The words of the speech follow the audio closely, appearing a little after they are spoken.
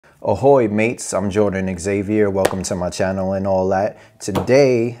Ahoy mates, I'm Jordan Xavier. Welcome to my channel and all that.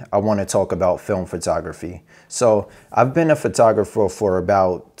 Today, I want to talk about film photography. So I've been a photographer for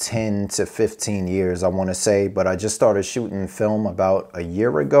about 10 to 15 years, I want to say, but I just started shooting film about a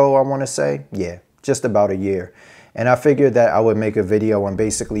year ago, I want to say. Yeah, just about a year. And I figured that I would make a video and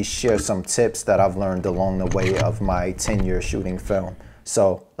basically share some tips that I've learned along the way of my 10 years shooting film.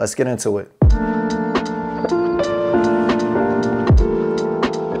 So let's get into it.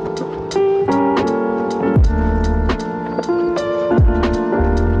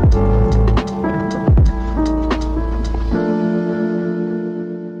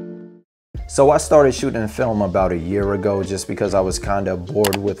 So I started shooting film about a year ago just because I was kind of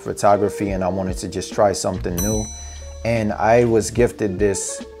bored with photography and I wanted to just try something new. And I was gifted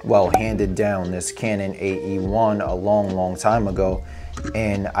this, handed down this Canon AE1 a long time ago.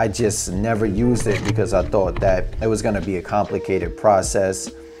 And I just never used it because I thought that it was going to be a complicated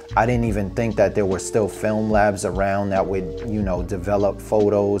process. I didn't even think that there were still film labs around that would, develop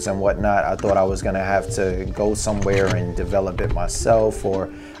photos and whatnot. I thought I was gonna have to go somewhere and develop it myself,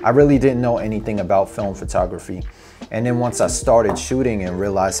 or I really didn't know anything about film photography. And then once I started shooting and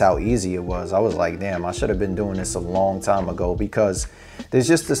realized how easy it was, I was like, damn, I should have been doing this a long time ago, because there's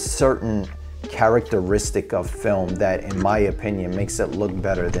just a certain characteristic of film that, in my opinion, makes it look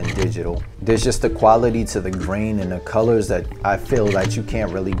better than digital. There's just a quality to the grain and the colors that I feel that you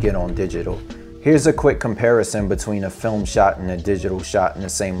can't really get on digital. Here's a quick comparison between a film shot and a digital shot in the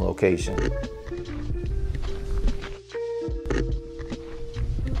same location.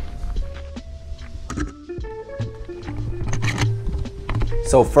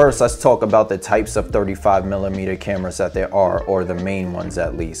 So first, let's talk about the types of 35mm cameras that there are, or the main ones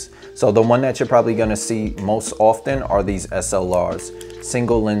at least. So the one that you're probably gonna see most often are these SLRs,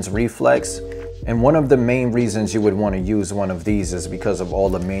 single lens reflex. And one of the main reasons you would want to use one of these is because of all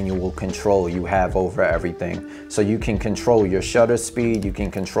the manual control you have over everything. So you can control your shutter speed, you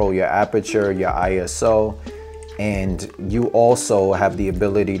can control your aperture, your ISO, and you also have the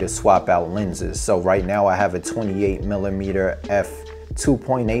ability to swap out lenses. So right now I have a 28mm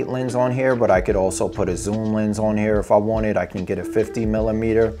f2.8 lens on here, but I could also put a zoom lens on here if I wanted. I can get a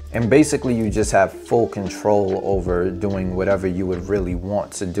 50mm, and basically you just have full control over doing whatever you would really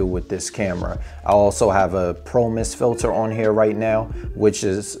want to do with this camera. I also have a Pro Mist filter on here right now, which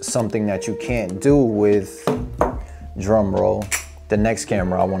is something that you can't do with, drum roll, the next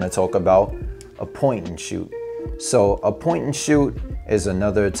camera I want to talk about, a point and shoot. So a point and shoot is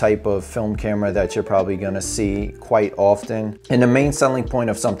another type of film camera that you're probably gonna see quite often. And the main selling point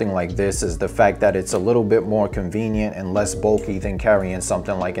of something like this is the fact that it's a little bit more convenient and less bulky than carrying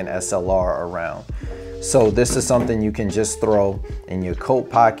something like an SLR around. So this is something you can just throw in your coat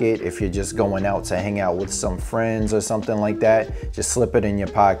pocket if you're just going out to hang out with some friends or something like that. Just slip it in your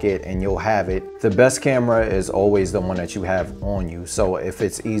pocket and you'll have it. The best camera is always the one that you have on you. So if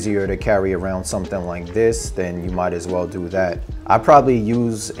it's easier to carry around something like this, then you might as well do that. I probably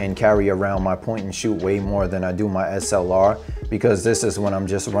use and carry around my point and shoot way more than I do my SLR, because this is when I'm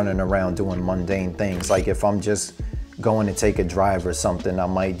just running around doing mundane things. Like if I'm just going to take a drive or something, I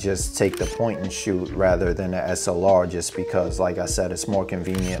might just take the point and shoot rather than the SLR, just because, like I said, it's more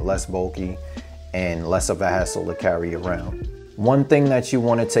convenient, less bulky, and less of a hassle to carry around. One thing that you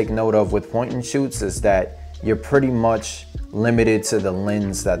want to take note of with point and shoots is that you're pretty much limited to the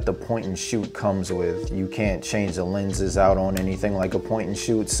lens that the point and shoot comes with. You can't change the lenses out on anything like a point and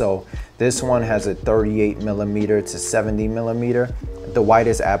shoot. So this one has a 38mm to 70mm. The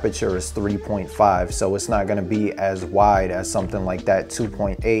widest aperture is 3.5, so it's not gonna be as wide as something like that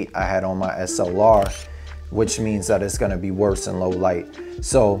 2.8 I had on my SLR, which means that it's gonna be worse in low light.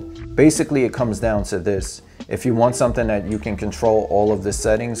 So basically it comes down to this. If you want something that you can control all of the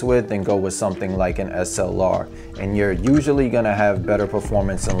settings with, then go with something like an SLR. And you're usually gonna have better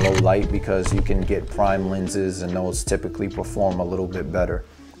performance in low light because you can get prime lenses, and those typically perform a little bit better.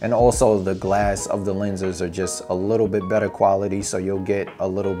 And also the glass of the lenses are just a little bit better quality, so you'll get a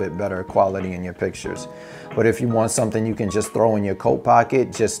little bit better quality in your pictures. But if you want something you can just throw in your coat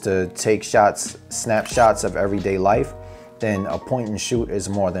pocket just to take shots, snapshots of everyday life, then a point and shoot is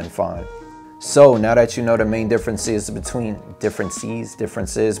more than fine. So now that you know the main differences between an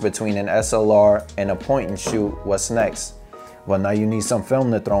SLR and a point and shoot, what's next? Well, now you need some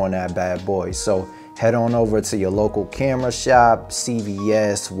film to throw in that bad boy. So head on over to your local camera shop,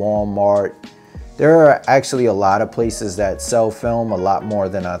 CVS, Walmart. There are actually a lot of places that sell film, a lot more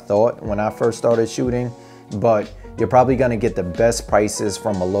than I thought when I first started shooting, but you're probably gonna get the best prices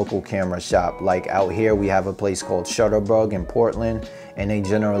from a local camera shop. Like out here, we have a place called Shutterbug in Portland, and they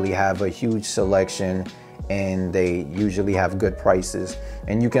generally have a huge selection and they usually have good prices.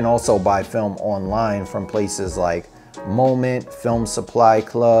 And you can also buy film online from places like Moment, Film Supply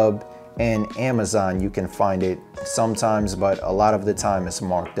Club, and Amazon. You can find it sometimes, but a lot of the time it's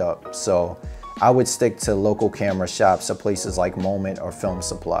marked up. So I would stick to local camera shops or places like Moment or Film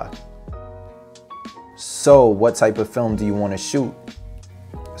Supply. So what type of film do you want to shoot?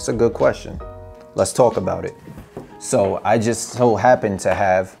 It's a good question. Let's talk about it. So I just so happen to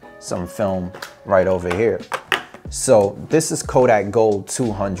have some film right over here. So this is Kodak Gold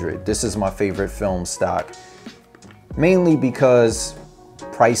 200. This is my favorite film stock, mainly because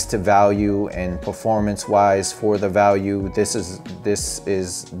price to value and performance wise for the value, this is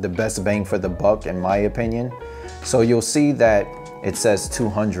the best bang for the buck in my opinion. So you'll see that it says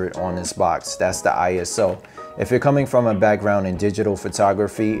 200 on this box. That's the ISO. If you're coming from a background in digital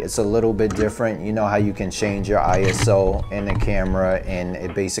photography, it's a little bit different. You know how you can change your ISO in the camera and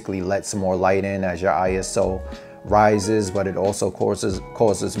it basically lets more light in as your ISO rises, but it also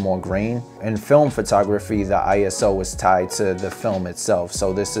causes more grain. In film photography, the ISO is tied to the film itself.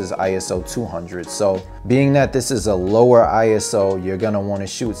 So this is ISO 200. So being that this is a lower ISO, you're gonna wanna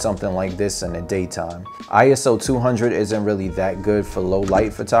shoot something like this in the daytime. ISO 200 isn't really that good for low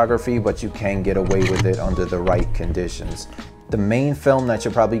light photography, but you can get away with it under the right conditions. The main film that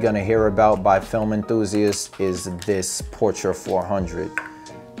you're probably gonna hear about by film enthusiasts is this Portra 400.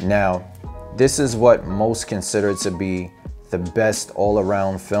 Now, this is what most consider to be the best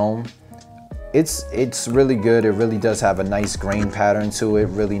all-around film. It's really good. It really does have a nice grain pattern to it,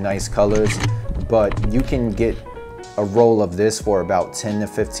 really nice colors, but you can get a roll of this for about $10 to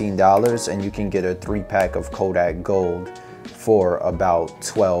 $15, and you can get a 3-pack of Kodak Gold for about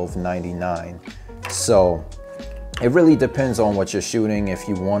 $12.99. So it really depends on what you're shooting. If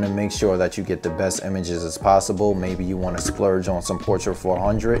you want to make sure that you get the best images as possible, maybe you want to splurge on some Portra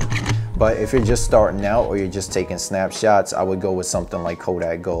 400. But if you're just starting out or you're just taking snapshots, I would go with something like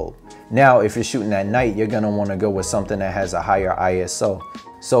Kodak Gold. Now, if you're shooting at night, you're going to want to go with something that has a higher ISO.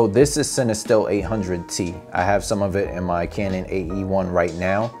 So this is Cinestill 800T. I have some of it in my Canon AE1 right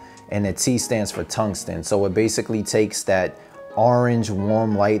now, and the T stands for tungsten. So it basically takes that orange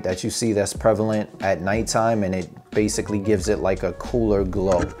warm light that you see that's prevalent at nighttime, and it basically gives it like a cooler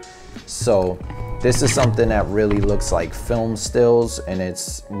glow. So this is something that really looks like film stills, and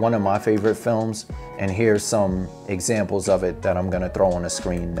it's one of my favorite films. And here's some examples of it that I'm gonna throw on the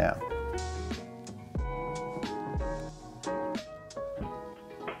screen now.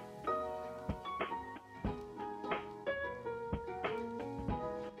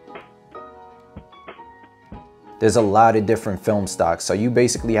 There's a lot of different film stocks, so you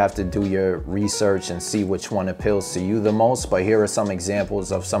basically have to do your research and see which one appeals to you the most, but here are some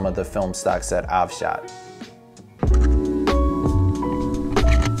examples of some of the film stocks that I've shot.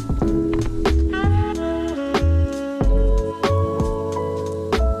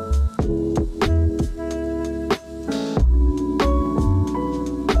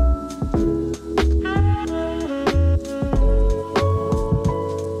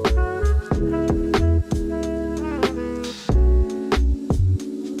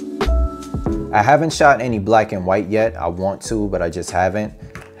 I haven't shot any black and white yet. I want to, but I just haven't.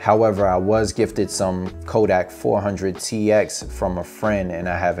 However, I was gifted some Kodak 400 TX from a friend and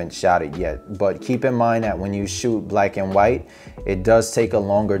I haven't shot it yet. But keep in mind that when you shoot black and white, it does take a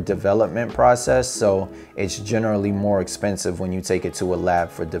longer development process, so it's generally more expensive when you take it to a lab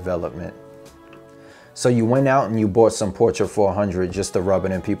for development. So you went out and you bought some Portra 400 just to rub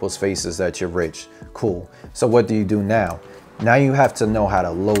it in people's faces that you're rich. Cool. So what do you do now? Now you have to know how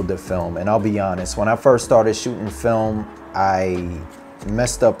to load the film, and I'll be honest, when I first started shooting film, I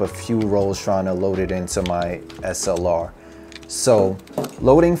messed up a few rolls trying to load it into my SLR. So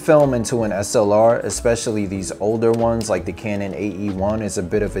loading film into an SLR, especially these older ones like the Canon AE1, is a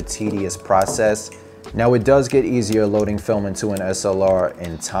bit of a tedious process. Now it does get easier loading film into an SLR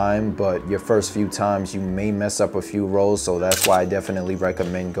in time, but your first few times you may mess up a few rolls, so that's why I definitely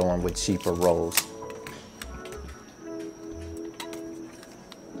recommend going with cheaper rolls.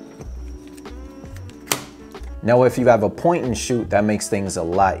 Now, if you have a point and shoot, that makes things a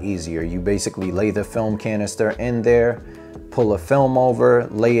lot easier. You basically lay the film canister in there, pull a film over,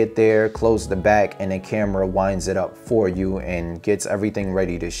 lay it there, close the back, and the camera winds it up for you and gets everything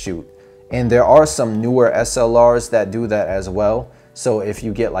ready to shoot. And there are some newer SLRs that do that as well. So if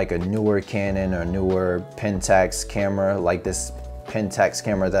you get like a newer Canon or newer Pentax camera, like this Pentax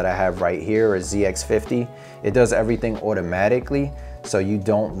camera that I have right here, a ZX50, it does everything automatically. So you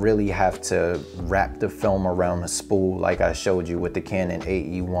don't really have to wrap the film around the spool like I showed you with the Canon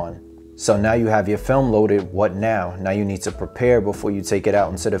AE1. So now you have your film loaded, what now? Now you need to prepare before you take it out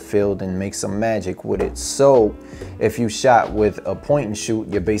into the field and make some magic with it. So if you shot with a point and shoot,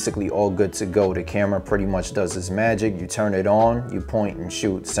 you're basically all good to go. The camera pretty much does its magic. You turn it on, you point and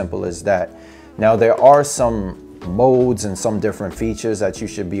shoot, simple as that. Now there are some modes and some different features that you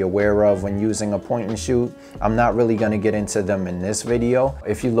should be aware of when using a point and shoot. I'm not really going to get into them in this video.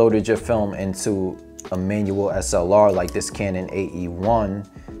 If you loaded your film into a manual SLR like this Canon AE1,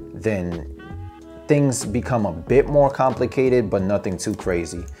 then things become a bit more complicated, but nothing too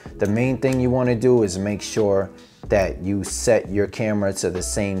crazy. The main thing you want to do is make sure that you set your camera to the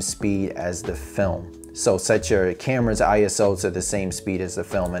same speed as the film. So set your camera's ISO to the same speed as the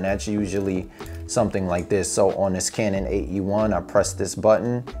film, and that's usually something like this. So on this Canon AE1, I press this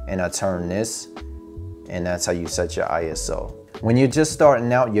button and I turn this, and that's how you set your ISO. When you're just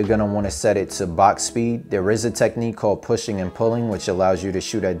starting out, you're gonna wanna set it to box speed. There is a technique called pushing and pulling, which allows you to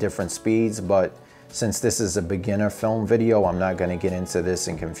shoot at different speeds, but since this is a beginner film video, I'm not gonna get into this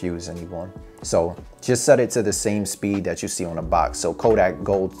and confuse anyone. So just set it to the same speed that you see on a box. So Kodak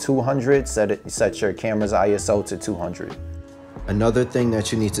Gold 200, set your camera's ISO to 200. Another thing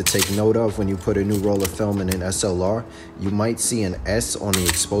that you need to take note of when you put a new roll of film in an SLR, you might see an S on the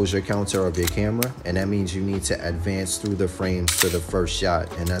exposure counter of your camera, and that means you need to advance through the frames to the first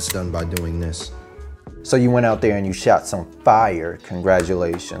shot, and that's done by doing this. So you went out there and you shot some fire,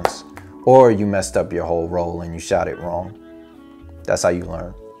 congratulations. Or you messed up your whole roll and you shot it wrong. That's how you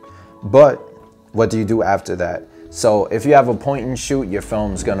learn. But what do you do after that? So if you have a point and shoot, your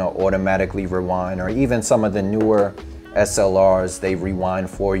film's gonna automatically rewind, or even some of the newer SLRs, they rewind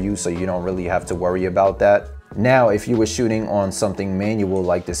for you, so you don't really have to worry about that. Now, if you were shooting on something manual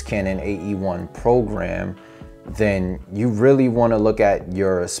like this Canon AE1 program, then you really want to look at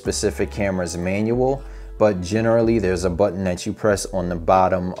your specific camera's manual. But generally, there's a button that you press on the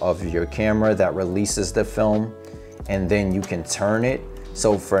bottom of your camera that releases the film, and then you can turn it.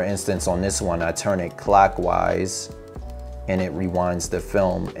 So for instance, on this one, I turn it clockwise and it rewinds the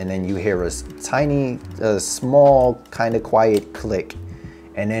film, and then you hear a tiny, small, kind of quiet click.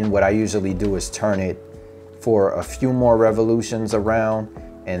 And then what I usually do is turn it for a few more revolutions around,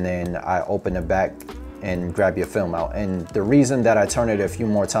 and then I open the back and grab your film out. And the reason that I turn it a few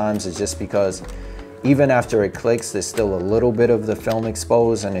more times is just because even after it clicks, there's still a little bit of the film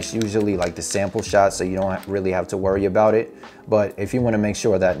exposed, and it's usually like the sample shot, so you don't really have to worry about it. But if you want to make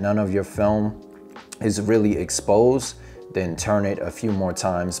sure that none of your film is really exposed, then turn it a few more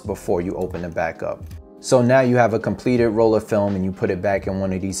times before you open it back up. So now you have a completed roll of film and you put it back in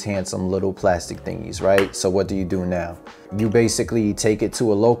one of these handsome little plastic thingies, right? So what do you do now? You basically take it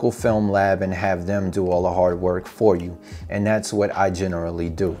to a local film lab and have them do all the hard work for you. And that's what I generally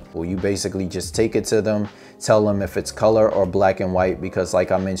do. Well, you basically just take it to them, tell them if it's color or black and white, because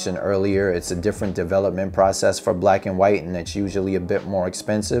like I mentioned earlier, it's a different development process for black and white, and it's usually a bit more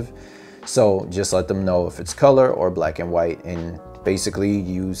expensive. So just let them know if it's color or black and white, and basically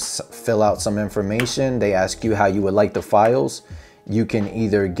you fill out some information. They ask you how you would like the files. You can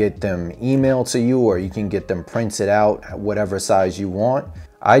either get them emailed to you or you can get them printed out, whatever size you want.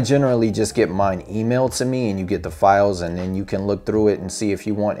 I generally just get mine emailed to me, and you get the files, and then you can look through it and see if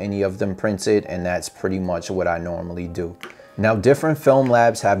you want any of them printed, and that's pretty much what I normally do. Now, different film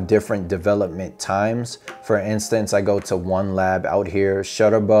labs have different development times. For instance, I go to one lab out here,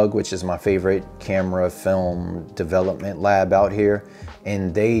 Shutterbug, which is my favorite camera film development lab out here,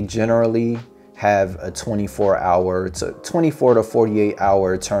 and they generally have a 24 to 48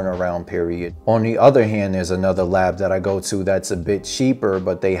 hour turnaround period. On the other hand, there's another lab that I go to that's a bit cheaper,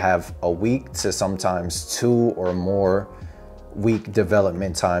 but they have a week to sometimes 2 or more week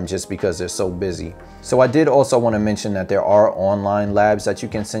development time just because they're so busy. So I did also want to mention that there are online labs that you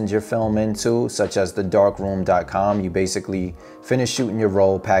can send your film into, such as thedarkroom.com. You basically finish shooting your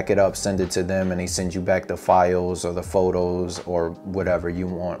roll, pack it up, send it to them, and they send you back the files or the photos or whatever you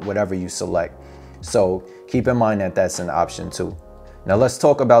want, whatever you select. So keep in mind that that's an option too. Now let's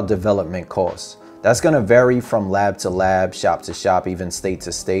talk about development costs. That's going to vary from lab to lab, shop to shop, even state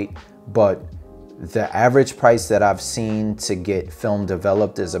to state, but the average price that I've seen to get film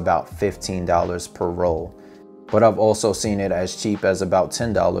developed is about $15 per roll, but I've also seen it as cheap as about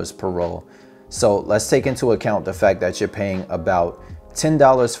 $10 per roll. So let's take into account the fact that you're paying about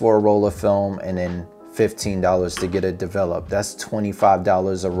 $10 for a roll of film and then $15 to get it developed. That's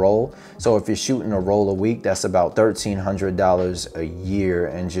 $25 a roll. So if you're shooting a roll a week, that's about $1,300 a year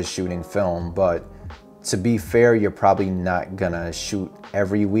in just shooting film. But to be fair, you're probably not gonna shoot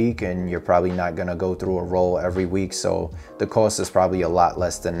every week, and you're probably not gonna go through a roll every week, so the cost is probably a lot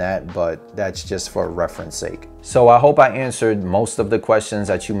less than that, but that's just for reference sake. So I hope I answered most of the questions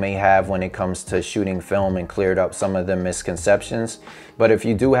that you may have when it comes to shooting film and cleared up some of the misconceptions. But if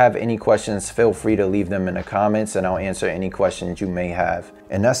you do have any questions, feel free to leave them in the comments and I'll answer any questions you may have.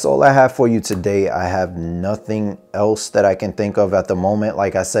 And that's all I have for you today. I have nothing else that I can think of at the moment.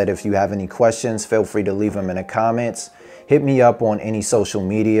 Like I said, if you have any questions, feel free to leave them in the comments. Hit me up on any social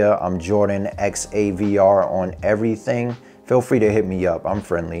media. I'm Jordan XAVR on everything. Feel free to hit me up. I'm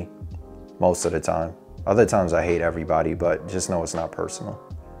friendly most of the time. Other times I hate everybody, but just know it's not personal.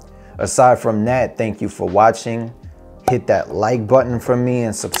 Aside from that, thank you for watching. Hit that like button for me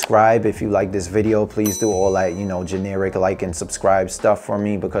and subscribe if you like this video. Please do all that, you know, generic like and subscribe stuff for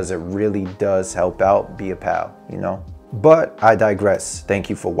me because it really does help out. Be a pal, you know. But I digress. Thank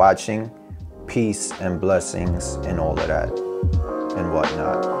you for watching. Peace and blessings and all of that and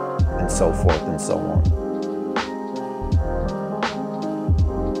whatnot and so forth and so on.